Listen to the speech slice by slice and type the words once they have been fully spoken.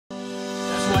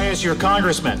as your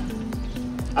congressman,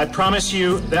 I promise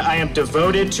you that I am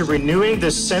devoted to renewing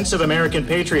this sense of American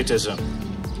patriotism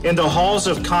in the halls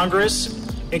of Congress,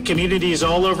 in communities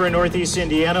all over Northeast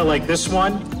Indiana like this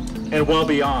one, and well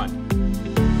beyond.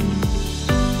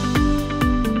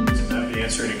 I'm happy to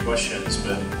answer any questions,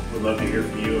 but we'd love to hear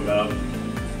from you about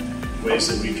ways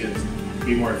that we can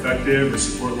be more effective or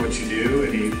support what you do.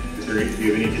 If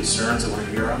you have any concerns, I want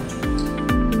to hear them.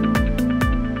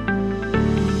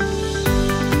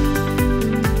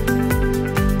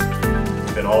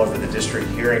 We've been all over the district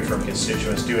hearing from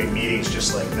constituents, doing meetings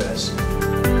just like this.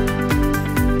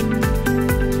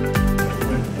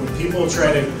 When people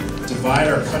try to divide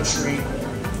our country,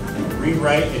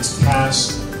 rewrite its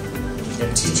past,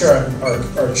 and teach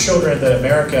our children that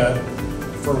America,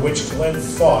 for which Glenn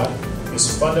fought,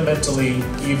 is fundamentally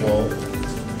evil,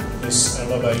 I don't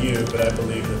know about you, but I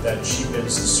believe that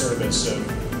cheapens the service of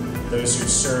those who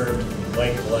served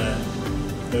like Glenn,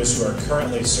 those who are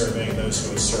currently serving, those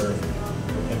who will serve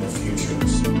in the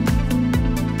futures.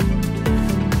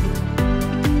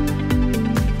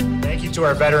 Thank you to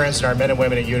our veterans and our men and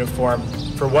women in uniform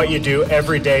for what you do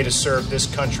every day to serve this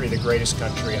country, the greatest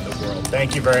country in the world.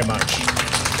 Thank you very much.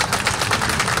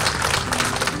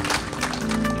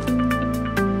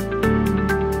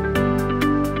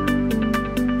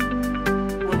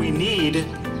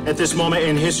 At this moment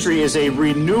in history is a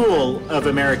renewal of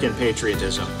American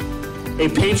patriotism, a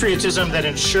patriotism that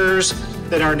ensures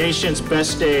that our nation's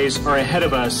best days are ahead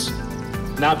of us,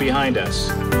 not behind us.